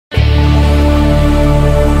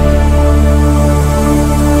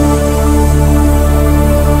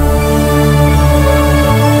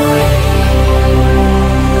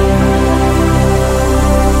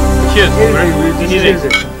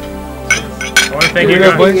music. I want to thank you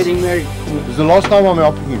guys. Getting married. This is the last time I'm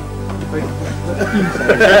helping you.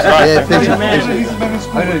 Yeah, thank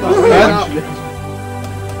you.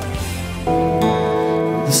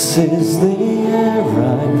 This is the air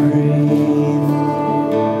I breathe.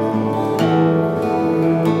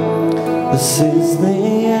 This is the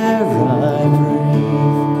air I breathe.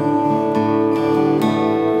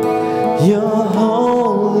 Your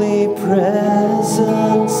holy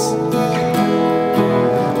presence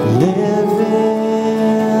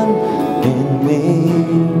living in me.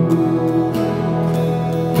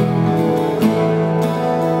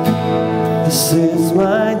 This is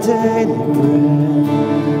my daily bread,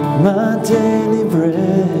 my daily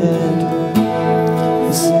bread.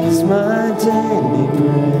 This is my daily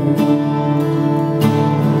bread.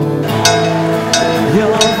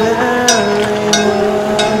 Your very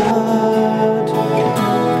word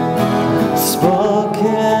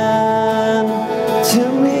spoken to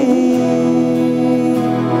me,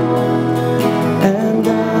 and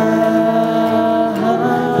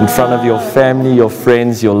in front of your family, your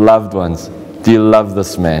friends, your loved ones. Do you love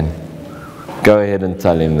this man? Go ahead and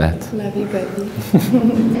tell him that. Love you, baby.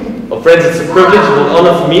 Well, friends, it's a privilege and an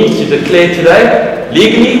honor for me to declare today,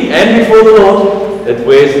 legally and before the Lord, that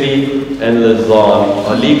Wesley and Luzanne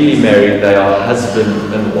are legally married. They are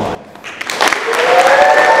husband and wife.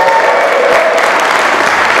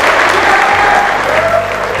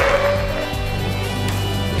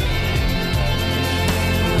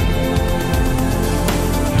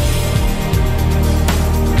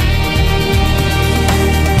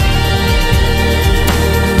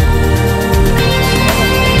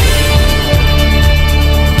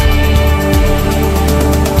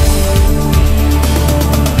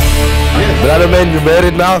 Brother man, you're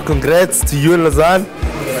married now. Congrats to you and Luzanne.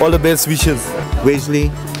 All the best wishes.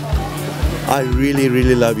 Wesley, I really,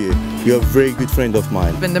 really love you. You're a very good friend of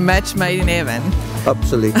mine. Been the match made in heaven.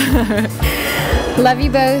 Absolutely. Love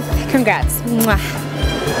you both. Congrats. Mwah.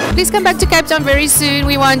 Please come back to Cape Town very soon.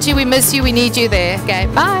 We want you, we miss you, we need you there. Okay,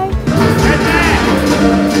 bye.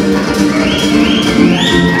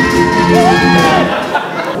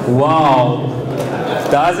 Wow,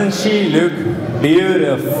 doesn't she look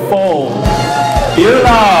beautiful?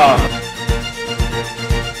 Beautiful!